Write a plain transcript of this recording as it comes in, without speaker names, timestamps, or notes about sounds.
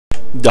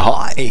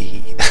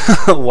Hi!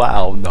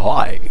 Wow,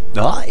 hi!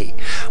 Hi!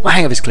 My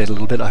hangover's cleared a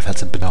little bit. I've had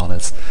some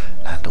bananas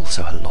and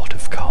also a lot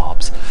of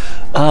carbs.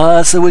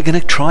 So we're going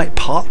to try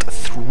part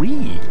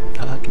 3.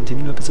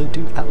 Continue episode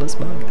 2, Atlas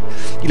mode.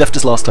 You left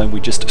us last time.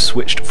 We just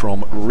switched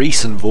from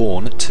Reece and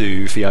Vaughn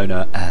to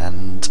Fiona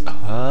and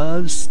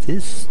her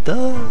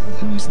sister,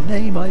 whose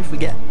name I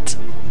forget.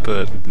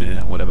 But,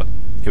 yeah, whatever.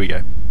 Here we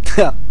go.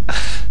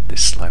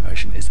 This slow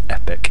motion is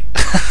epic.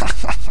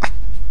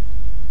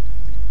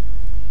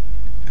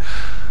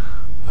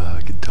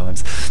 Good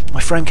times. My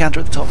frame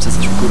counter at the top says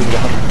it's recording at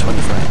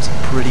 120 frames.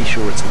 I'm pretty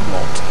sure it's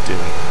not doing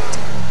it.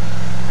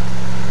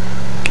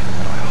 Given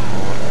that I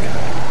hard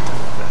code to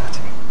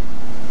 30.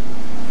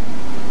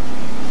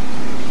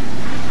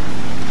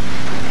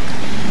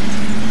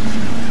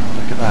 Oh,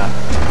 look at that.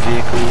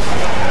 Vehicle,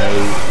 no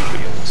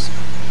wheels.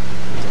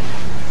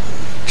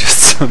 Just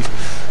some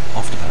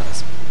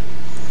afterburners.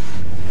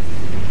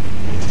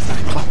 Is that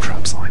a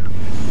claptrap sign?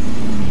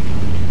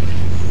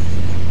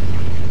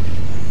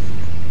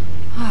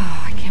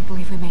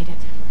 We made it.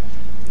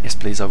 Yes,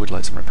 please, I would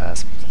like some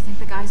repairs. Do you think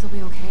the guys will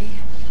be okay?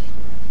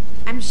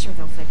 I'm sure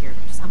they'll figure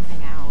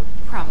something out,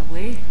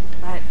 probably.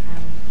 But,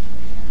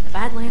 the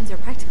Badlands are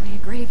practically a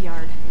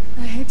graveyard.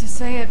 I hate to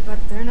say it,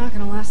 but they're not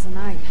gonna last the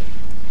night.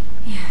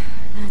 Yeah,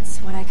 that's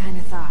what I kind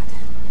of thought.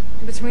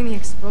 Between the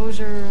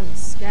exposure, the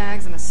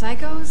skags, and the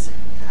psychos,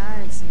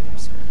 I'd say they're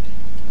screwed.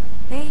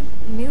 They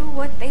knew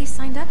what they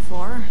signed up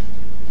for.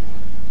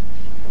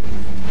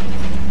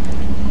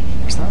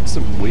 Was that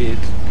some weird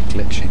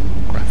glitching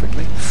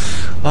graphically?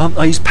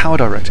 I used Power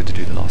Director to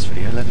do the last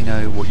video. Let me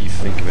know what you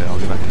think of it. I'll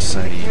go back to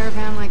Sony. A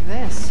caravan like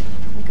this,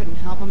 we couldn't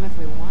help them if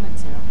we wanted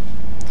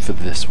to. For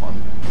this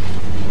one.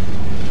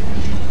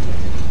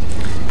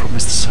 Problem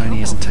is the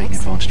Sony isn't taking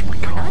advantage of my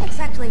We're not card.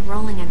 exactly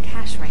rolling in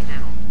cash right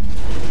now.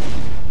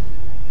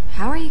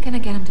 How are you gonna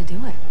get him to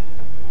do it?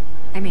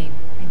 I mean,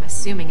 I'm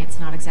assuming it's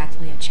not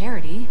exactly a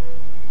charity.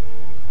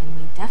 And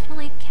we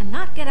definitely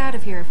cannot get out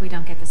of here if we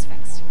don't get this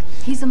fixed.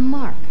 He's a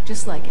mark,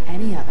 just like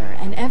any other,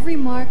 and every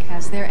mark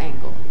has their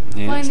angle.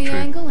 Yeah, Find the true.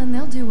 angle and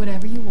they'll do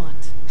whatever you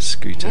want. I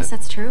Scooter guess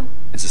that's true.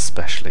 is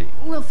especially...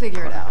 We'll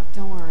figure it out,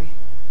 don't worry.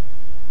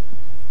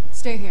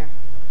 Stay here.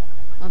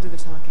 I'll do the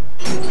talking.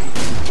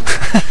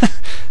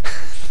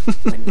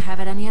 Wouldn't have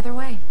it any other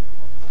way.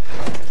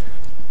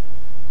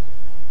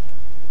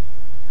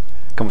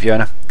 Come on,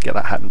 Fiona, get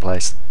that hat in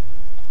place.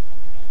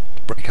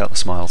 Break out the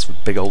smiles for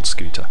big old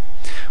Scooter.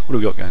 What do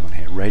we got going on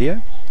here?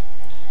 Radio?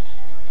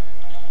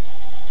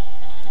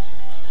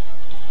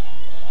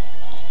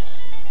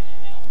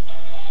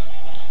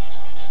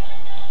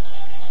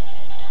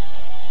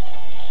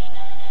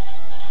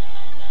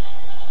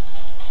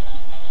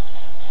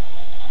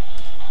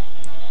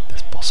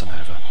 There's Bossa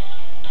Nova.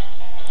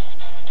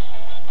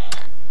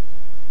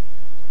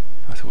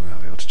 I thought we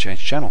might be able to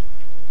change channel.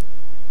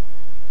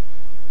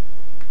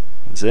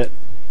 That's it.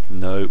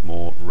 No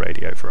more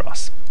radio for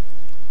us.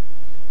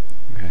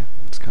 Okay,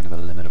 that's kind of the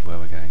limit of where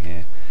we're going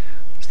here.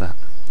 What's that?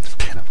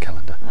 Pin-up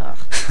calendar. Ugh.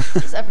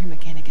 Does every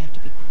mechanic have to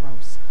be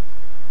gross?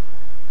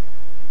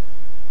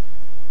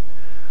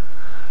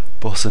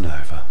 Bossa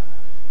Nova.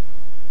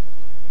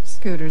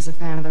 Scooter's a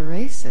fan of the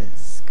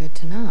races. Good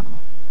to know.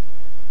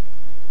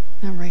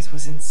 That race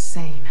was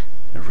insane.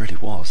 It really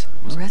was.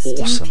 It was Rest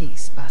awesome. in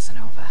peace, Bossa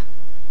Nova.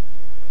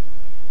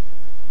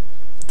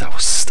 That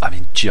was, I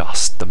mean,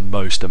 just the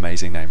most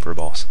amazing name for a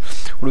boss.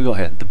 What do we got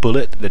here? The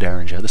Bullet, the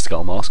Derringer, the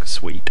Skull Mask,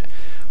 sweet.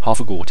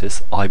 Half a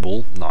Gortys,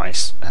 Eyeball,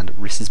 nice. And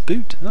Reece's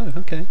Boot. Oh,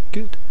 okay,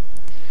 good.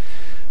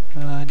 Do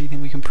you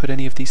think we can put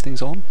any of these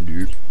things on?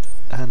 Nope.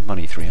 And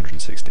money,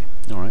 360.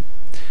 Alright.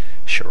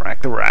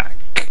 Sharak the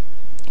Rack.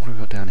 What have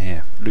we got down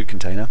here? Loot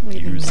container. We've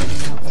been Use.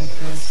 living out like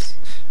this.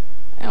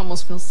 I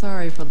almost feel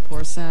sorry for the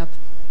poor sap.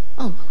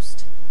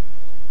 Almost.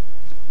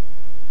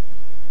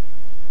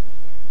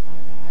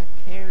 Alright,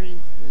 carries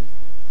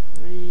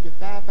the 3 to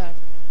 5 by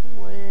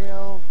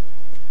 12.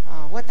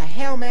 Oh, what the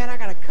hell, man? I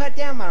gotta cut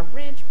down my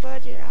wrench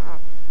budget.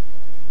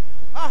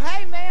 Oh,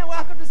 hey, man,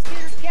 welcome to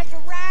Scooter's Catch a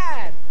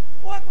Ride.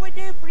 What can we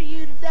do for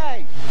you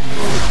today?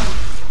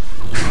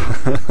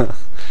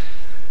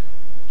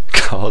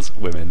 Cars,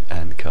 women,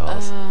 and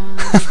cars.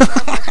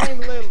 I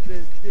came a little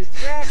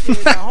distracted.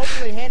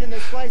 Hopefully handing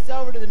this place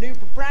over to the new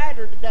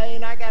proprietor today,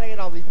 and I gotta get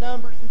all these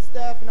numbers and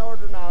stuff in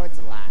order. No, it's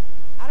a lie.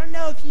 I don't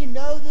know if you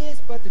know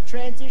this, but the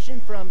transition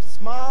from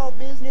small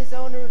business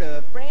owner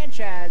to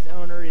franchise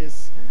owner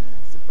is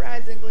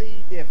surprisingly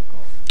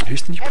difficult.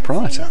 Who's the new Haven't seen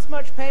proprietor? this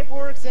much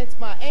paperwork since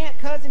my aunt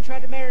cousin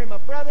tried to marry my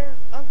brother,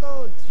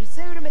 uncle, and she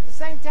sued him at the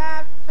same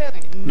time.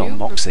 Not New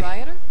Moxie.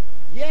 proprietor?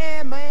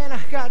 Yeah, man, I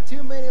got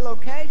too many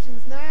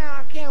locations now.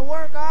 I can't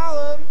work all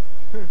of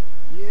them.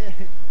 yeah.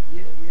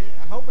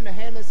 I'm hoping to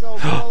hand this old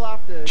girl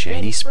off to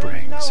Janey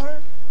Springs. You know Springs.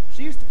 her?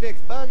 She used to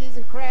fix buggies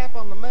and crap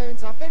on the moon,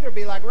 so I figured it'd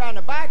be like riding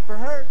a bike for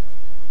her.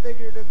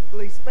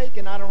 Figuratively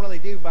speaking, I don't really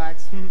do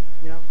bikes, you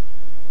know.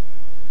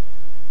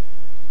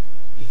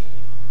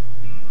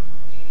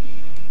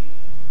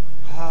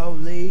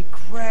 Holy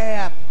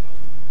crap!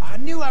 I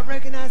knew I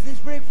recognized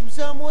this rig from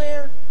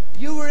somewhere.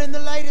 You were in the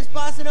latest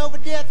Bossa Nova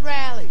Death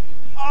Rally.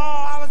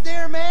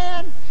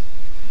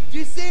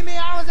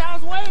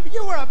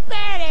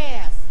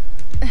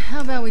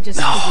 we just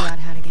figure out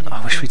how to get it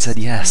I wish we'd said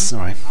fixed, yes.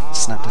 Sorry.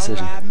 Snap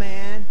decision. Alright,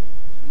 man.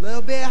 A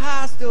little bit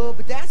hostile,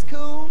 but that's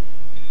cool.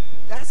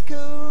 That's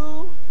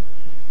cool.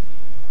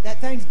 That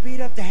thing's beat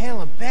up to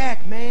hell and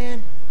back,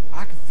 man.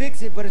 I can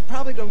fix it, but it's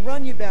probably gonna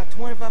run you about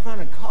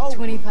 2,500 cold.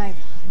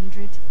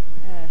 2,500.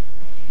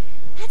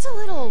 That's a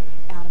little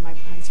out of my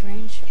price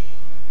range.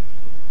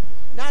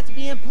 Not to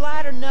be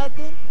impolite or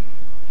nothing,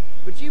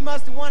 but you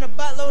must have won a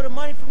buttload of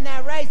money from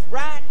that race,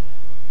 right?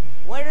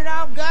 Where did it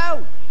all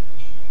go?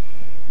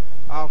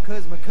 Oh,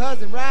 'cause my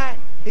cousin, right?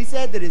 He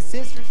said that his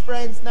sister's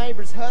friend's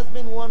neighbor's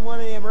husband won one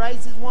of them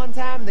races one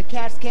time, and the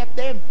cats kept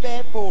them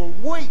fed for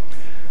weeks.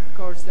 Of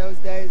course, those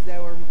days they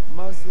were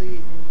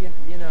mostly,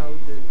 you know,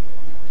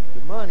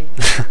 the money,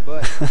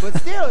 but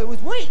still, it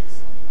was weeks.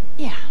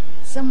 Yeah,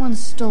 someone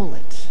stole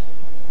it.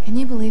 Can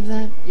you believe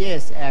that?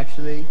 Yes,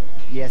 actually,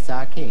 yes,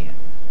 I can.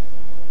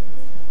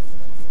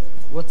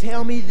 Well,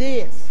 tell me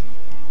this.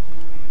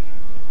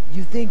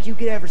 You think you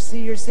could ever see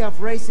yourself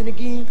racing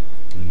again?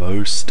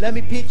 Most Let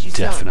me pitch you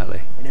definitely.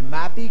 something, and it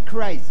might be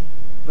crazy,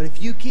 but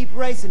if you keep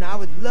racing, I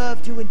would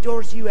love to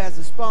endorse you as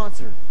a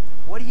sponsor.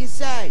 What do you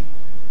say?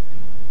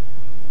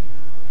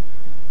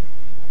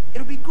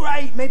 It'll be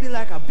great, maybe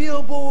like a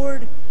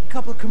billboard, a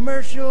couple of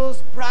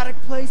commercials,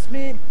 product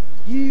placement.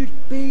 You'd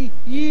be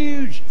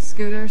huge.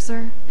 Scooter,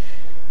 sir,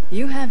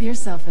 you have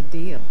yourself a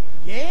deal.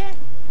 Yeah?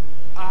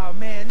 Oh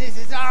man, this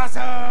is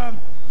awesome!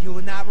 You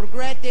will not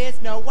regret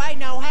this. No way,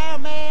 no how,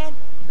 man.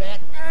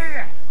 Bet.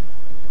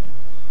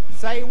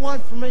 Say it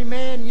once for me,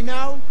 man, you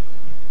know?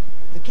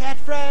 The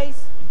catchphrase?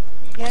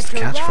 What's the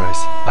Catch a catchphrase?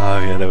 ride.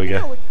 Oh, yeah, there we You go.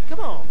 know it. Come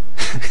on.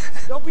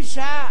 Don't be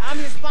shy. I'm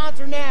your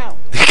sponsor now.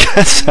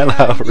 Sell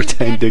out,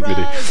 retain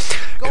dignity.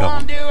 Go Come on,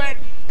 on. do it.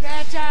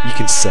 Catch a... You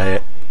can say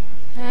it.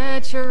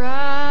 Catch a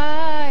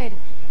ride.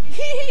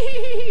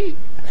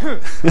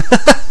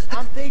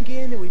 I'm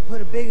thinking that we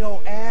put a big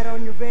old ad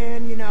on your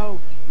van, you know,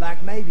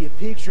 like maybe a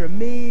picture of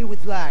me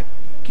with like,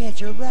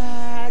 catch a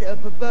ride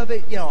up above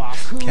it, you know, a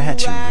cool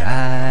Catch a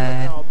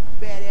ride. All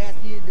badass,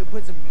 you know,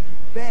 put some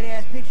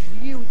badass pictures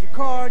of you with your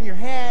car and your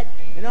hat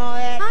and all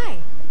that. Hi,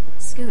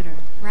 Scooter,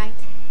 right?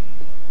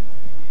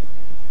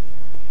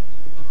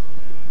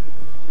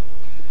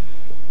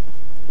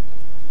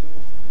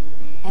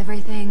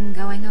 Everything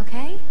going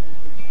okay?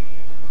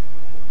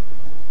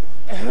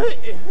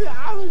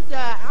 I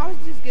was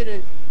just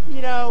gonna,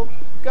 you know,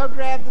 go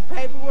grab the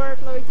paperwork.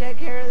 Let me take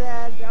care of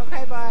that.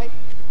 Okay, bye.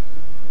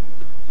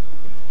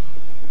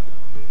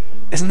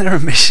 Isn't there a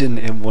mission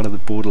in one of the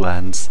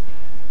Borderlands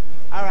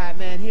All right,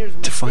 man. Here's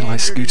my to find like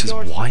standard Scooter's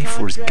endorsement wife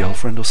or his contract.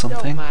 girlfriend or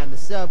something? Don't mind the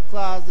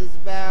sub-clauses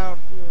about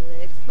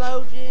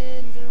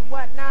explosions and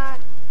whatnot.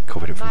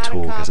 Copied it from Might have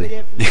Talk, has he? copied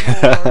it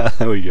from Talk.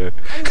 There we go.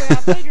 Anyway, I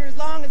figure as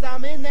long as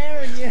I'm in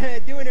there and you're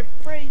doing it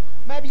for free,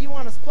 maybe you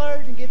want to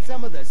splurge and get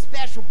some of the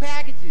special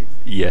packages.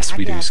 Yes,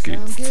 we I do, got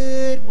Scoot. some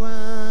good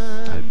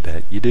ones. I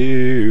bet you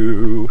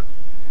do.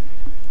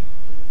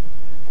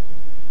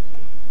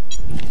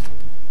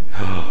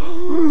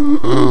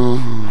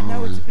 I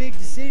know it's a big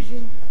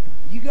decision.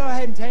 You go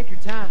ahead and take your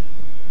time.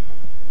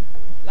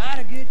 A lot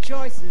of good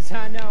choices,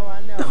 I know.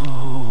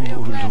 Oh,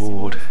 Real classy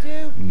Lord. ones,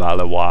 too.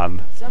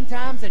 Malawan.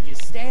 Sometimes I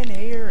just stand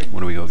here and What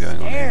do we got going on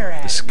stare here? at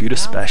The 'em, Scooter you know?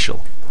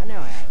 Special. I know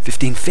how.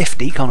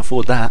 1550, can't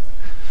afford that.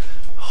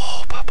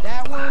 Oh, purple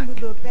That and one black.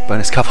 would look badass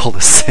Bonus cup holder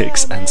as 6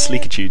 hell, and man.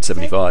 Sleekitude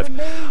 75. Take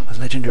it from me. A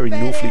legendary The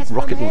Norfleet badass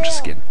rocket from launcher hell.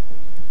 skin.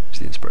 What's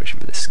the inspiration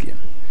for this skin?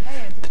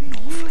 Man, to be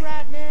you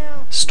right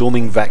now,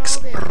 Storming with Vex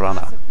all them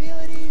Runner.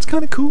 possibilities, It's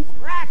kind of cool.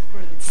 right for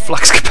the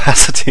Flux taste.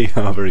 capacity.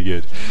 Oh, very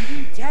good.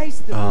 You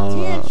taste the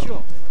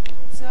potential.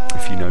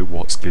 If you know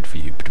what's good for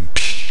you.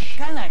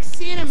 Kind of like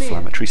cinnamon.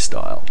 Inflammatory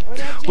style. Or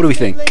that What do we just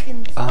think?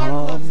 licking spark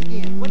plugs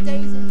again. What day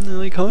is it?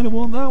 I kind of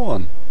want that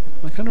one.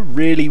 I kind of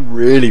really,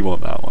 really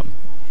want that one.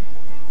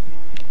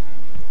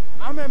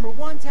 I remember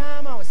one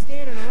time I was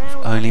standing around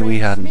with Only my we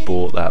friend hadn't Smitty,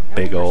 bought that and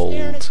big we were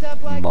staring at old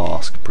stuff like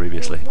mask that.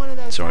 previously. It was one of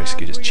those Sorry, times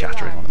Scooter's where you're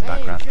chattering like, on the "Man,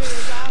 background." sure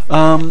is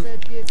awesome.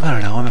 That's just I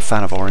don't know, I'm a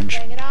fan of orange.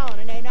 bang it on,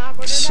 it ain't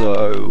awkward or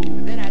So,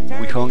 nothing. Then I turned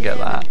we can't to get him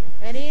that.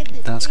 and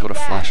That's got a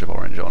flash of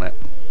orange on it.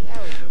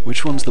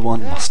 Which one's the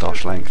one?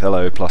 Mustache length,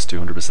 hello, plus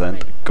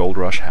 200%. Gold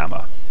Rush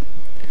hammer.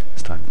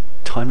 This time,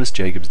 Timeless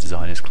Jacobs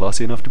design is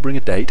classy enough to bring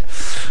a date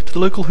to the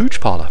local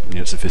hooch parlour,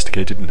 yet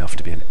sophisticated enough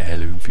to be an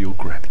heirloom for your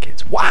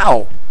grandkids.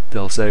 Wow!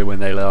 They'll say when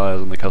they lay eyes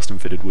on the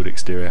custom-fitted wood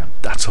exterior.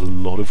 That's a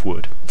lot of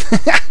wood.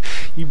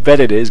 You bet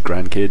it is,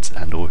 grandkids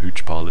and or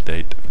hooch parlour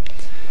date.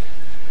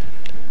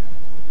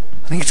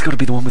 I think it's got to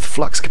be the one with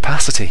flux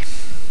capacity.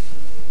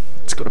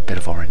 It's got a bit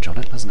of orange on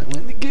it, hasn't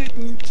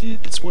it?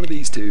 It's one of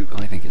these two.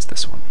 I think it's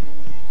this one.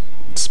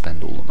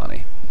 Spend all the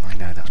money. I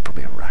know that's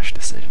probably a rash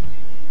decision.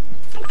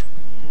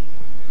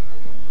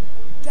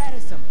 That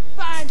is some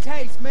fine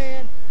taste,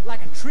 man.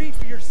 Like a treat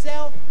for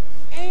yourself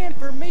and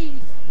for me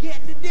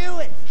getting to do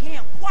it.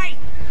 Can't wait.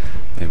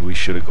 Maybe we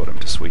should have got him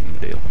to sweeten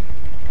the deal.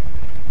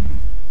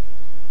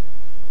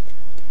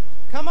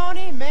 Come on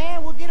in,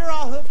 man. We'll get her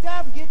all hooked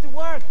up and get to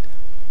work.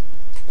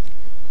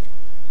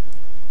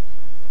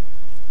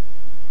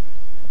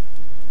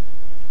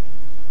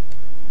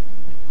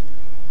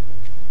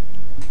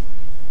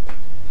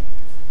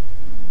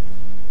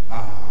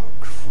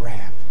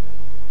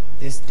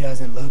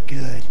 doesn't look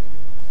good.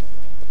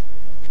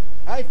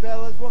 Hey,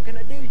 fellas, what can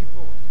I do you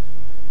for?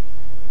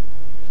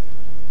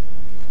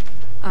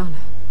 Oh no.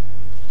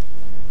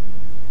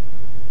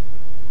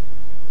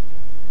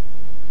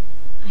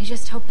 I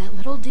just hope that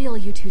little deal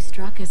you two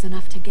struck is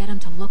enough to get him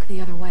to look the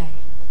other way.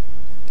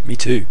 Me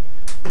too.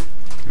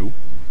 Ooh.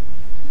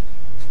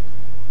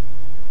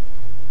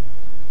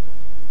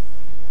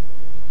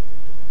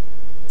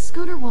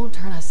 Scooter won't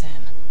turn us in.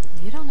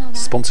 You don't know that.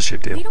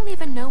 Sponsorship deal. We don't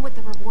even know what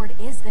the reward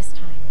is this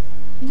time.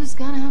 You just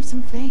gotta have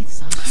some faith,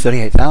 Sasha.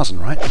 38,000,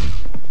 right?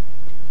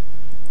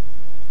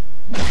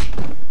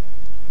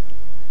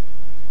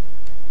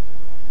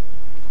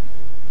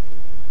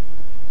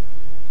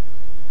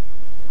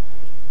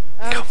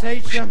 I'll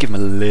teach We should them. give him a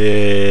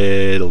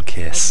little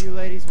kiss You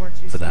ladies weren't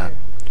too for that.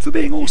 scared. For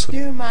being awesome.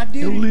 Doing my duty.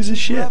 He'll lose his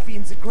keep shit.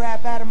 Ruffians the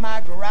crap out of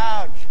my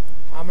garage.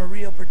 I'm a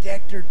real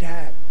protector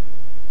type.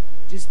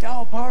 Just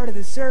all part of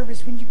the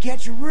service when you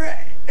catch a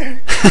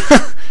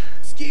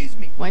Excuse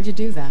me. Why'd you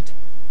do that?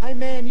 Hey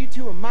man, you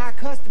two are my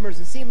customers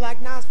and seem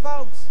like nice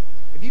folks.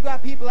 If you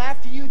got people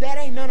after you, that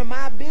ain't none of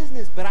my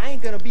business, but I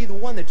ain't gonna be the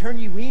one to turn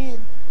you in.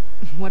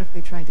 What if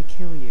they tried to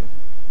kill you?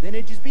 Then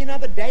it'd just be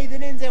another day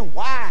that ends in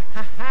Y.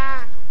 Ha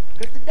ha.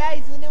 Cause the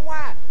days end in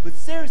Y. But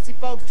seriously,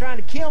 folks trying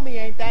to kill me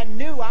ain't that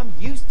new. I'm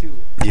used to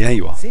it. Yeah,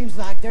 you are. Seems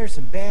like there's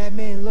some bad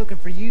men looking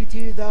for you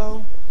two,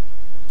 though.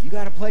 You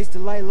got a place to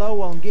lay low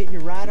while I'm getting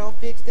your ride all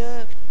fixed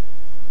up?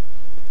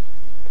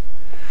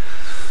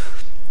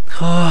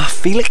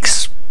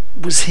 Felix,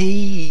 was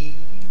he...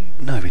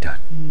 No, we don't.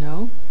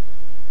 No?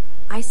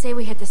 I say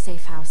we hit the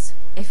safe house.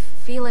 If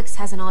Felix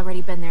hasn't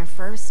already been there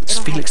first, Is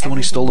it'll Felix have the one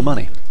who stole the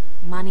money? everything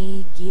we need.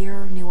 Money,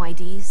 gear, new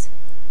IDs.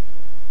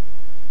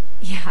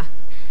 Yeah,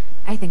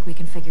 I think we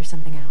can figure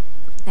something out.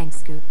 Thanks,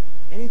 Scoot.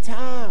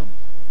 Anytime.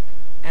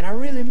 And I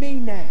really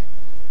mean that.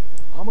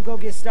 I'm gonna go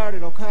get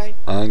started, okay?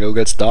 I'm gonna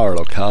get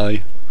started,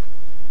 okay?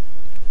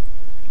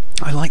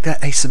 I like their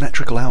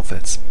asymmetrical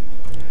outfits.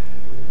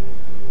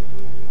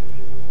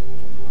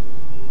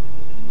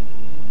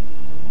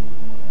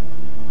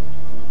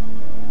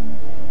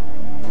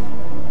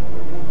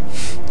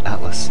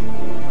 Atlas.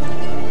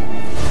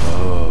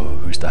 Oh,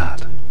 who's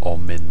that?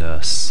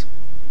 Ominous.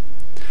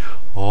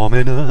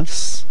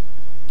 Ominous.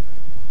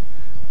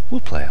 We'll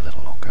play a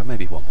little longer,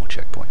 maybe one more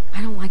checkpoint.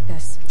 I don't like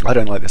this. I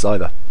don't like this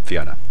either.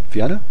 Fiona.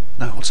 Fiona?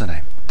 No, what's her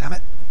name? Damn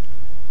it.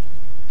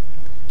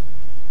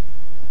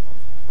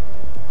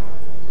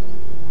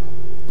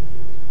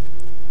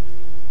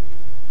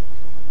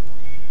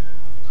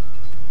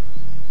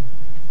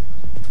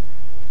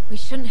 We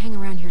shouldn't hang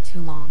around here too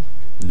long.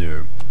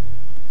 No.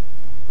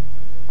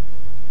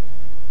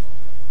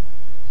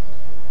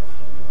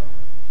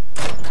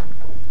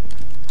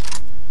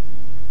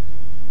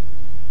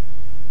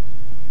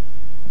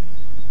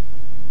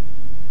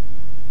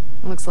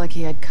 Looks like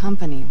he had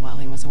company while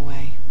he was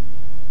away.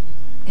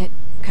 It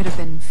could have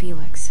been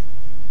Felix.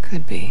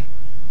 Could be.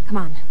 Come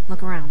on,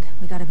 look around.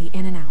 We gotta be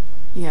in and out.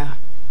 Yeah.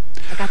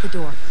 I got the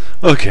door.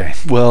 Okay,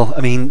 well,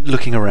 I mean,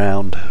 looking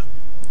around,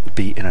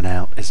 be in and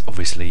out is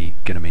obviously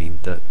going to mean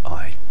that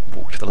I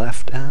walk to the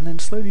left and then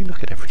slowly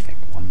look at everything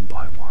one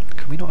by one.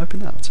 Can we not open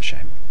that? That's a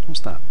shame. What's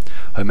that?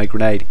 Homemade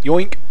grenade.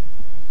 Yoink!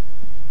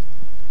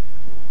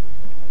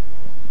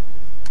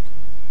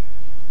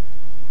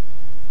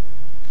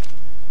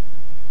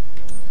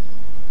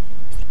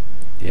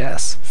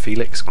 Yes,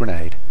 Felix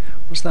grenade.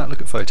 What's that?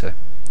 Look at photo.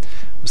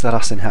 Was that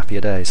us in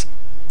happier days?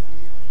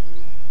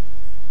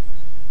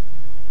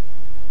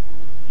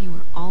 You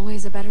were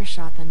always a better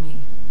shot than me.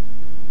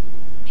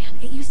 Man,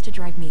 it used to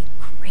drive me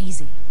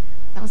crazy.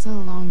 That was a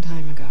long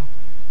time ago.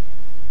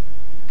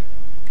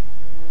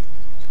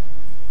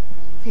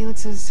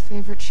 Felix's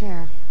favorite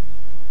chair.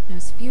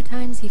 Those few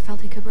times he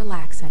felt he could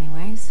relax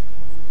anyways.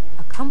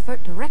 A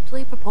comfort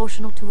directly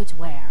proportional to its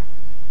wear.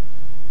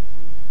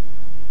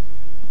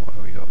 What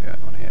have we got going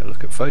on here?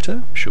 Look at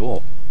photo?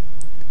 Sure.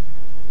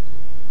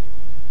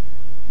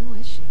 Who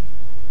is she?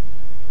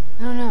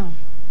 I don't know.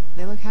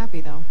 They look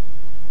happy, though.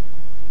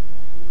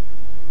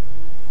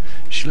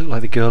 She looked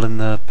like the girl in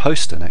the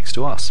poster next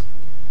to us.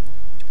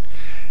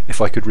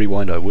 If I could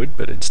rewind, I would,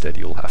 but instead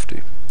you'll have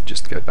to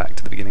just go back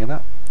to the beginning of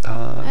that.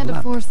 I had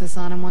to force this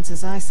on him once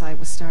his eyesight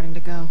was starting to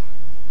go.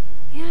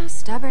 Yeah,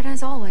 stubborn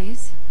as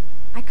always.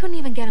 I couldn't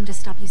even get him to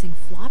stop using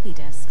floppy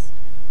disks.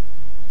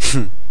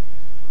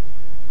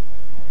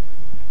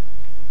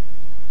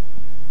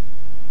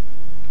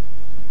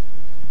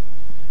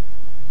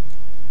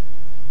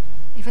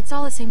 If it's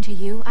all the same to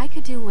you, I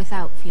could do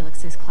without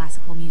Felix's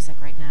classical music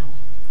right now.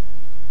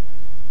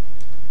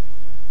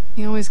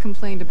 He always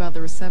complained about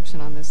the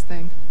reception on this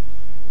thing.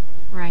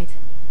 Right.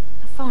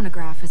 A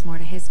phonograph is more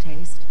to his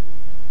taste.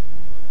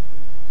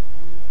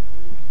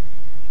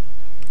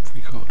 Have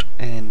we got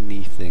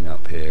anything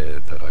up here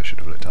that I should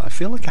have looked at? I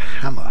feel like a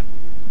hammer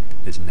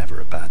is never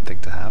a bad thing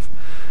to have.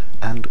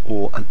 And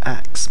or an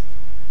axe.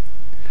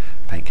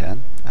 Paint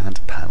can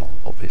and panel.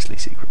 Obviously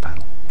secret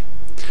panel.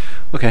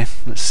 Okay,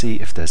 let's see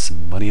if there's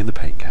some money in the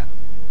paint can.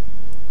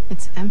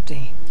 It's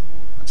empty.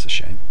 That's a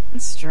shame.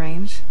 It's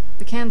strange.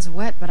 The can's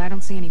wet, but I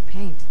don't see any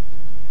paint.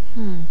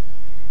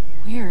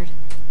 Weird.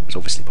 It's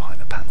obviously behind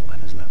the panel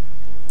then, isn't it?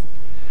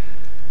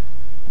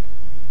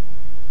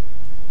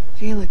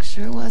 Felix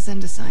sure was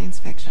into science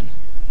fiction.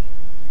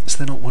 Is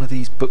there not one of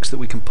these books that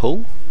we can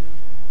pull?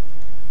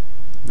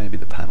 Maybe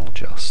the panel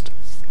just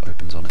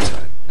opens on its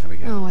own. There we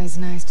go. Always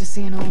nice to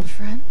see an old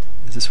friend.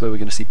 Is this where we're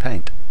going to see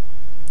paint?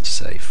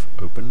 Safe.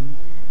 Open.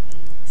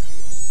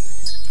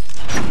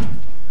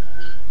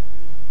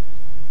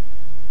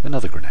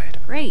 Another grenade.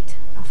 Great.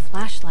 A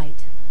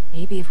flashlight.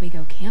 Maybe if we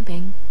go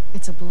camping.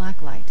 It's a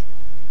black light.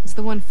 It's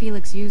the one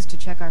Felix used to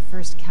check our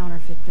first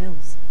counterfeit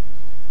bills.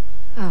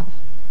 Oh.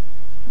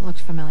 It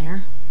looked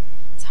familiar.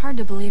 It's hard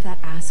to believe that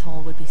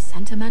asshole would be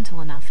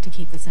sentimental enough to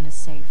keep this in his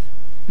safe.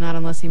 Not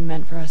unless he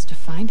meant for us to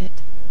find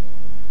it.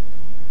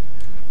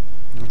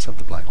 Let's have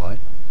the black light.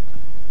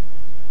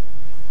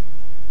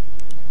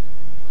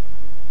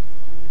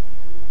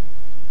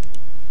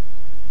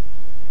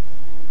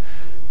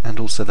 And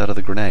also that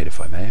other grenade, if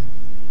I may.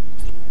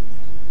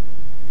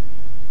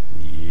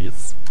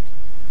 Yes.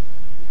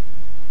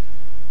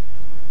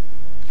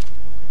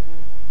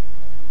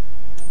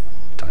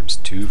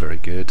 ×2, very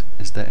good.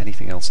 Is there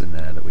anything else in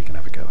there that we can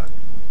have a go at?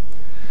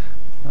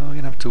 Oh, we're going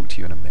to have to talk to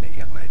you in a minute,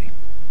 young lady.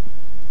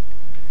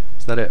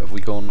 Is that it? Have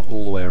we gone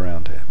all the way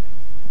around here?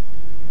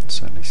 It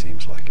certainly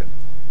seems like it.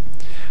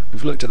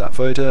 We've looked at that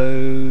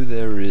photo.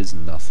 There is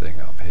nothing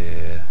up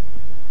here.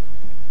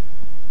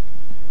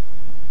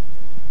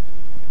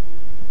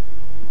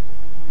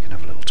 We can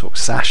have a little talk.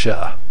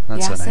 Sasha!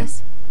 That's her name.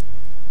 Sis?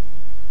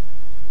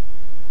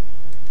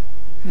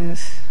 Ugh,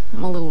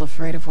 I'm a little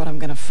afraid of what I'm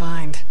gonna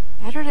find.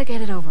 Better to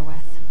get it over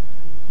with.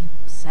 You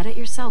said it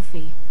yourself,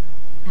 V.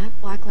 That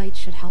black light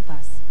should help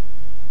us.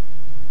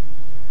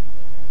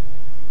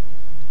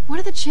 What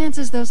are the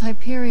chances those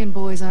Hyperion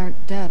boys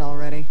aren't dead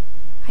already?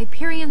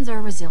 Hyperions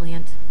are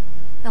resilient.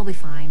 They'll be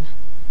fine.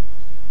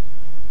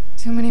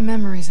 Too many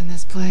memories in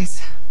this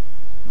place.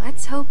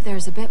 Let's hope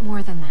there's a bit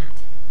more than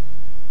that.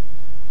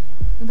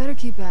 We better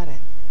keep at it.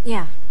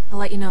 Yeah, I'll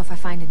let you know if I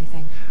find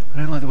anything. I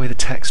don't like the way the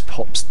text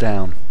pops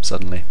down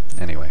suddenly.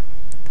 Anyway.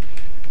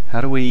 How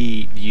do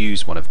we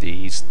use one of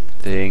these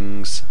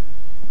things?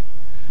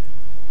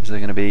 Is there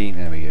going to be...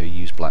 There we go,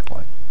 use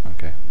blacklight.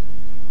 Okay.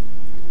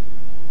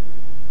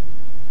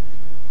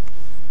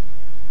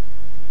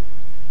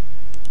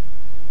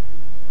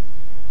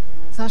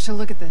 Sasha,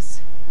 look at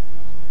this.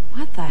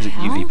 What the Is it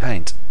hell? UV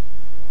paint?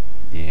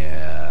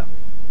 Yeah.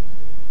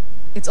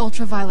 It's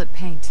ultraviolet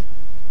paint.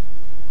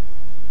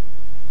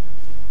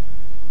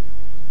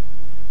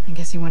 I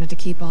guess he wanted to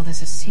keep all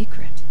this a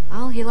secret.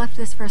 Well, he left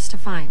this for us to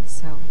find,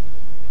 so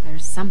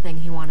there's something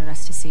he wanted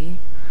us to see.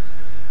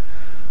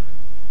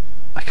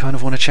 I kind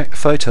of want to check the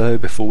photo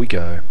before we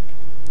go.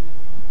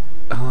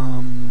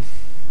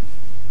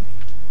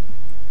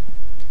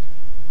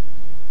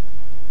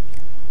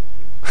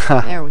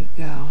 There we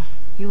go.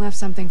 You left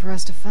something for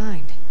us to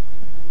find.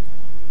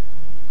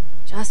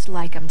 Just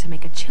like him to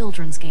make a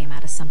children's game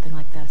out of something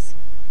like this.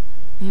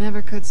 You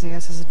never could see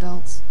us as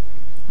adults.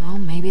 Well,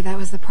 maybe that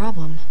was the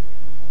problem.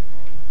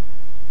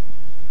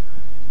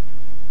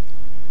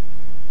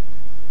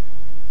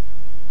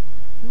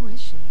 Who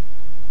is she?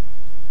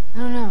 I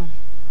don't know.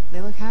 They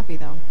look happy,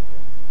 though.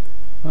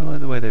 I like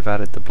the way they've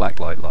added the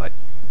blacklight light.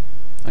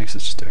 I guess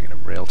it's just doing it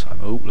in real time.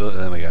 Oh, look,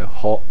 there we go.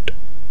 Hot.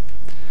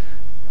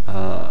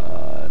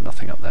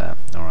 Nothing up there.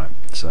 Alright,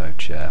 so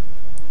chair.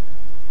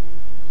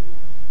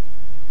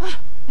 Ah,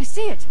 I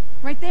see it!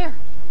 Right there!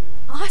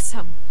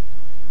 Awesome!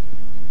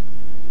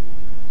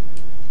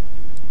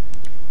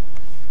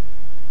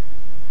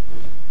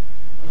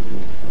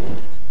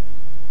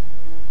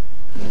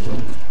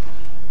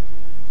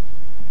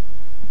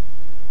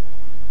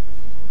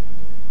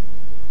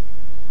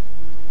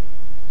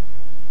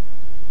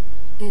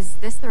 Is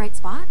this the right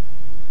spot?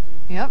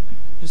 Yep.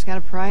 Just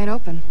gotta pry it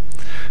open.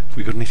 Have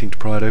we got anything to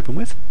pry it open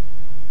with?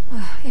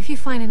 If you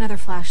find another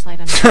flashlight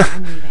under there,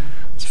 I'm leaving.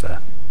 That's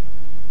fair.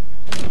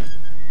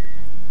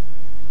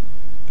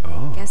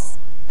 Oh. Guess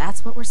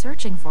that's what we're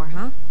searching for,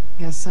 huh?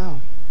 Guess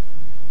so.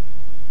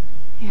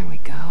 Here we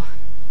go.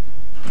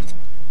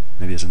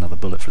 Maybe there's another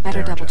bullet for the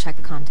Better Derringer. double check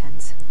the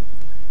contents.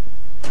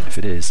 If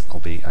it is, I'll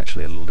be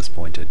actually a little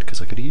disappointed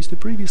because I could have used it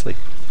previously.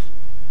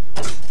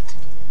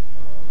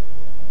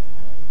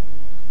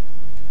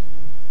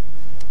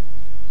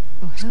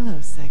 Oh, hello,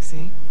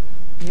 sexy.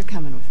 You're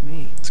coming with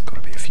me. It's got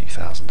to be a few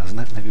thousand,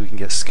 hasn't it? Maybe we can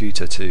get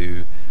Scooter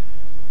to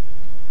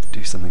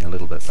do something a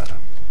little bit better.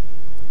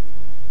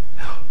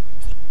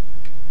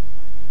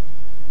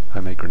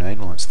 Homemade grenade,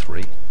 well that's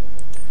 3.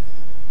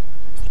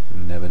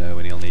 Never know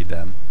when you'll need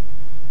them.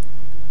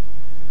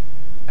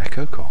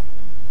 Echo com.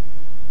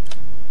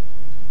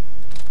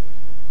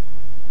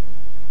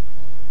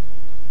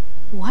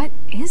 What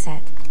is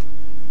it?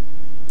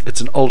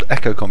 It's an old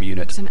Echocom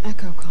unit. It's an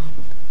echo com.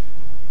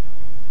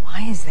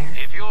 Why is there?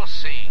 If you're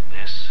seeing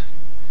this,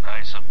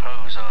 I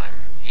suppose I'm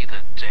either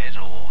dead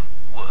or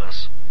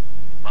worse.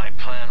 My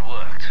plan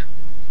worked.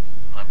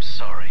 I'm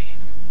sorry.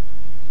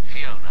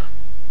 Fiona,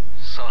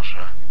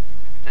 Sasha,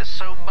 there's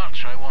so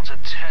much I want to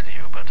tell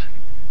you, but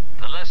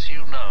the less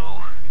you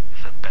know,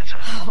 the better.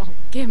 Oh,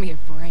 give me a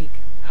break.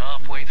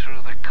 Halfway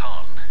through the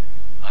con,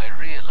 I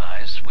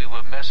realized we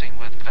were messing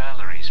with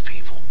Valerie's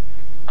people.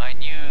 I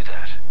knew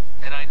that,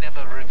 and I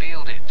never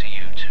revealed it to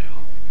you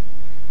two.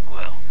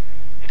 Well,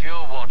 if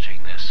you're watching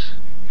this,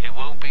 it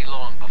won't be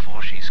long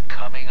before she's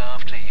coming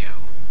after you.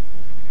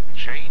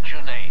 Change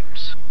your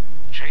names.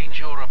 Change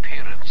your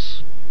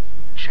appearance.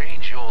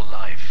 Change your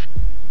life.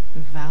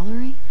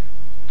 Valerie?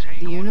 Take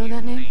Do you what know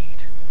that name?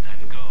 need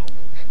and go.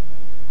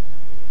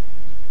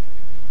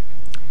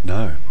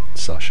 No,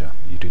 Sasha,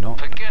 you do not.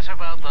 Forget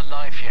about the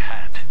life you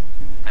had,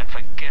 and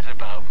forget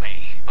about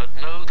me. But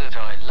know that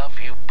I love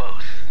you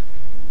both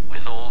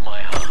with all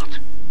my heart.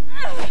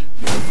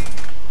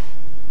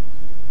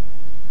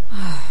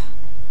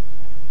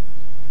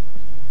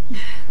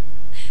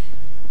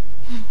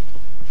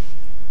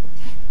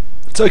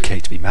 It's okay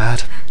to be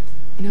mad.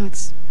 You know,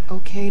 it's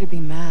okay to be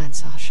mad,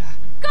 Sasha.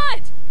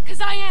 Good, 'cause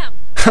I am.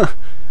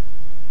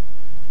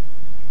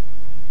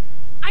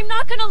 I'm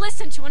not gonna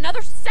listen to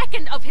another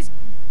second of his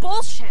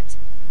bullshit.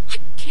 I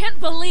can't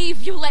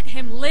believe you let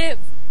him live.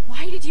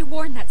 Why did you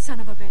warn that son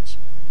of a bitch?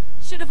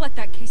 Should have let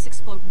that case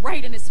explode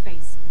right in his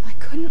face. I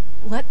couldn't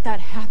let that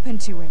happen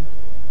to him.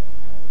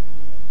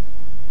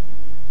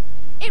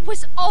 It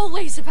was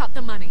always about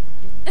the money.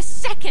 The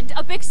second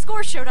a big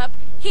score showed up,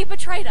 he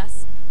betrayed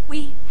us.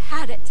 We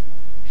had it.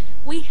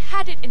 We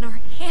had it in our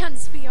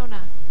hands,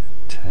 Fiona.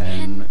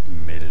 $10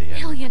 million.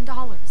 $10 million.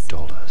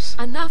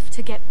 Enough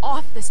to get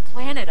off this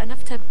planet,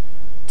 enough to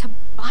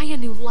buy a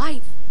new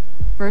life.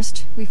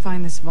 First, we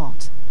find this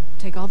vault.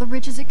 Take all the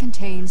riches it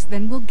contains,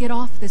 then we'll get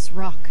off this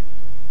rock.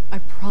 I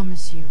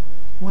promise you,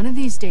 one of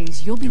these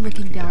days you'll be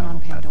looking down on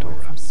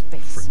Pandora from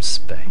space. From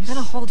space. I'm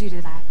gonna hold you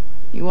to that.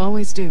 You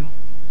always do.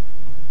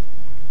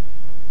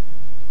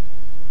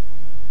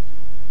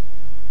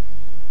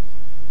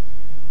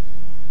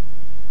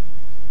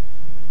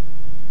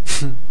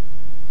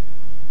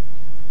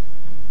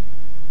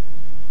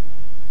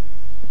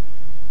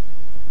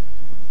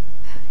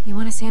 You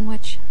want a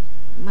sandwich?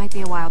 Might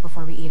be a while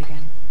before we eat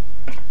again.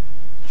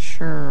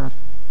 Sure.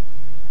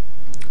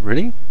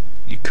 Really?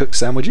 You cook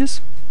sandwiches?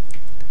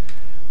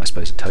 I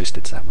suppose a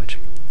toasted sandwich.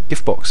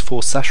 Gift box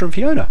for Sasha and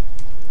Fiona.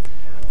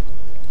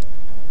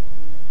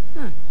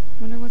 Huh.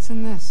 Wonder what's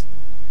in this.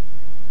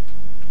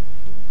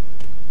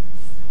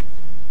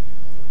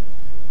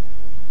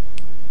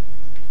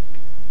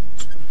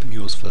 Open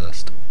yours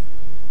first.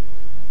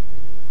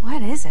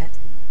 What is it?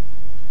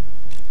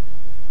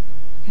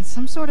 It's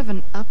some sort of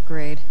an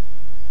upgrade.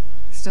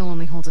 Still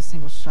only holds a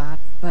single shot,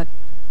 but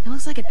it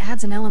looks like it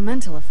adds an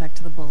elemental effect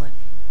to the bullet.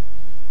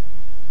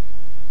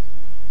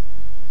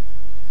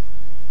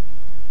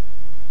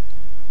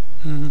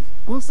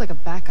 Looks like a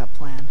backup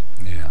plan.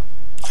 Yeah.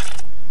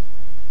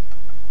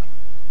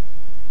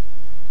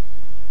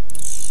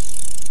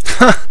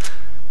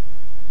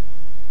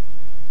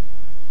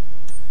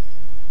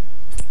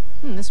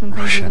 This one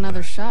comes with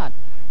another shot.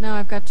 Now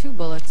I've got 2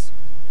 bullets.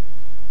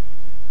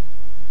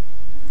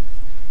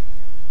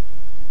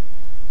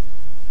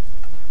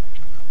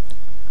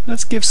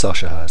 Let's give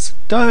Sasha hers.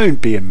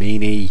 Don't be a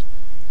meanie.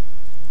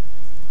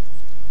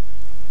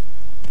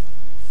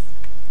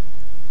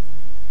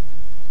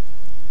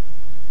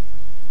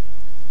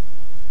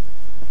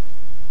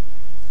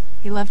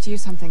 He left you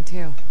something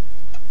too.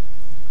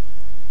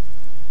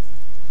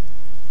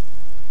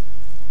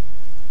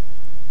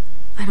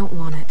 I don't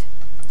want it.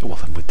 Well,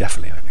 then we're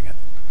definitely opening it.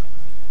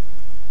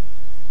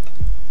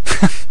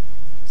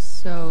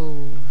 So,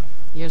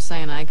 you're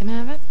saying I can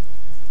have it?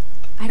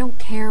 I don't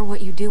care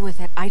what you do with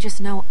it. I just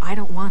know I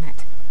don't want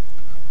it.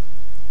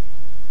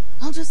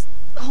 I'll just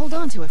hold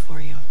on to it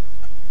for you,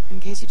 in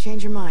case you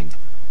change your mind.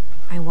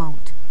 I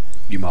won't.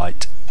 You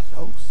might.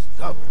 So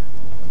stubborn.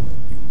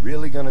 You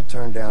really gonna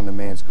turn down the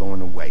man's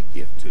going away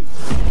gift too?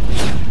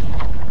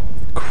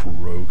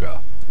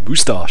 Kroger.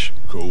 Moustache.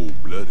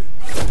 Cold-blooded.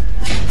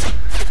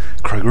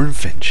 Kroger and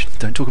Finch.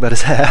 Don't talk about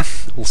his hair.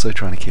 Also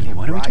trying to kill you.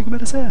 Why don't we talk about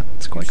his hair?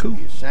 It's quite cool. You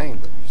should be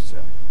ashamed of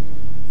yourself.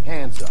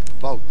 Hands up,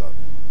 both of you.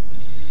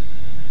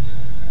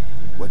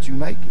 What you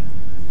making?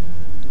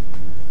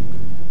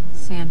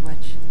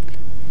 Sandwich.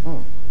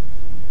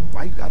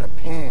 Why you got a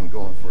pan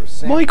going for a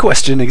sandwich? My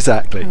question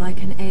exactly. I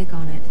like an egg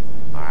on it.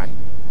 Alright,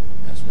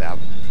 that's valid.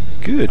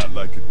 Good. I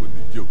like it when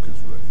the yolk is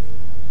ready.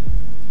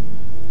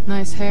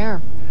 Nice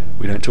hair.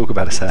 We don't talk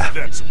about his hair.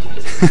 That's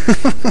supposed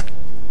to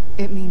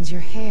It means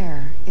your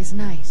hair is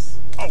nice.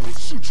 I will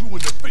shoot you in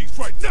the face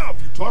right now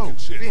if you Whoa, talking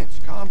shit.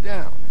 Finch, calm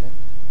down, man.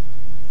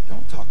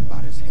 Don't talk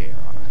about his hair,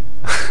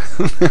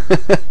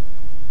 alright?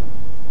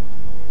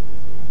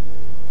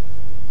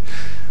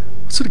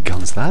 What sort of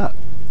gun's that?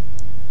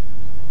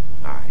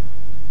 Alright,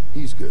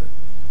 he's good.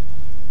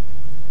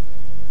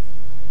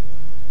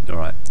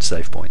 Alright,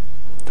 save point.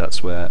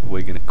 That's where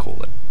we're going to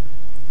call it.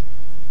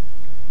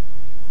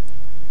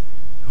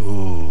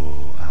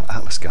 Ooh,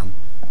 Atlas gun.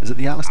 Is it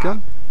the Atlas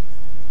gun?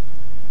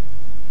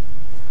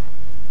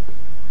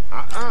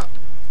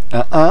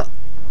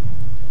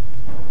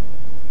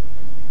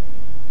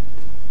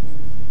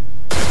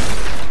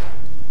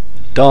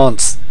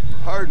 Dance.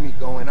 Heard me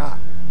going out.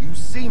 You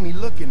see me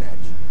looking at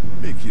you.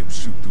 Make him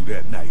shoot through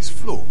that nice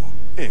floor.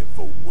 And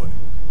for what?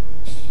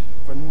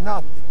 For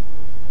nothing.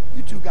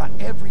 You two got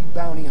every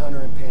bounty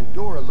hunter in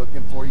Pandora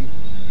looking for you,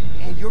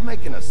 and you're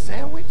making a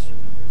sandwich?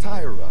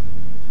 Tie her up.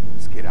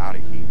 Let's get out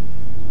of here.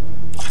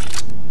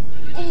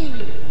 Ooh,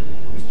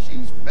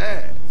 she's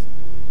fast.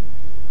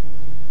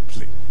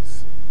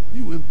 Please.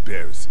 You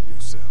embarrassing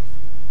yourself.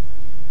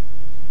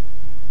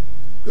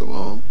 Go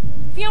on.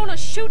 Fiona,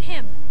 shoot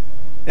him!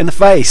 In the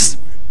face!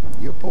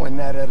 You're pointing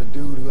that at a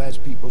dude who has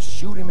people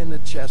shoot him in the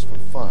chest for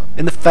fun.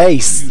 In the I'm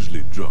face!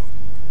 usually drunk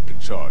and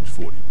charge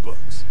 $40,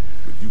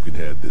 but you can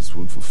have this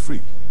one for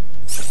free.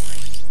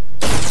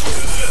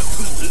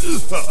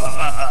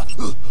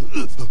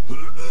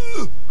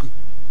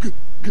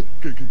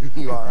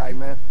 You alright,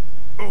 man?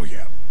 Oh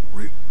yeah,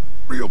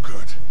 real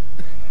good.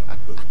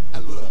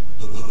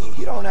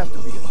 You don't have to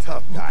be a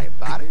tough guy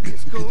about it.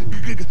 It's cool.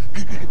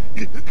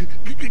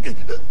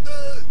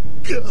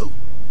 Go.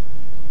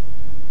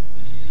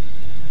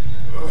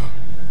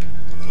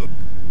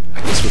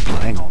 I guess we're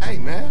playing on. Hey,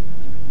 man.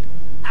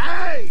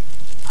 Hey!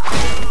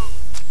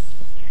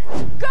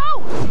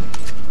 Go!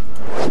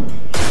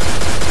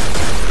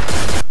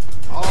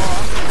 Oh,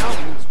 I'm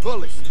counting these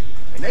bullets.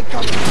 And they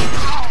come.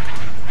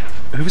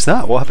 Who was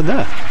that? What happened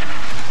there?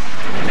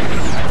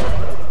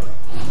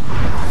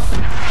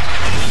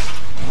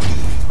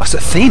 That's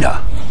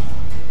Athena!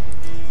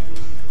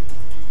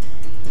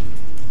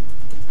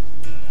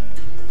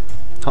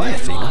 Hi,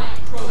 Athena.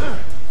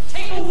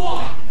 Take a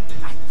walk.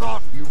 I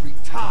thought you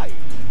retired.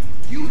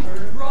 You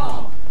heard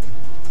wrong.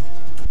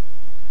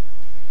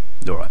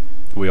 Alright,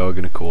 we are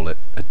going to call it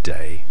a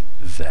day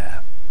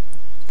there.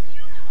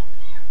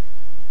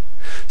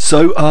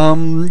 So,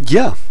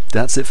 yeah,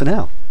 that's it for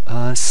now.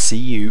 See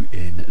you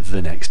in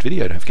the next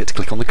video. Don't forget to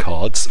click on the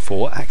cards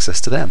for access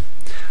to them.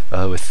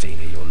 Oh,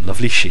 Athena, your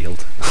lovely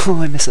shield.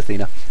 Oh, I miss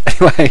Athena.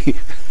 Anyway,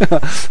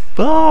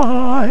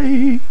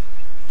 bye!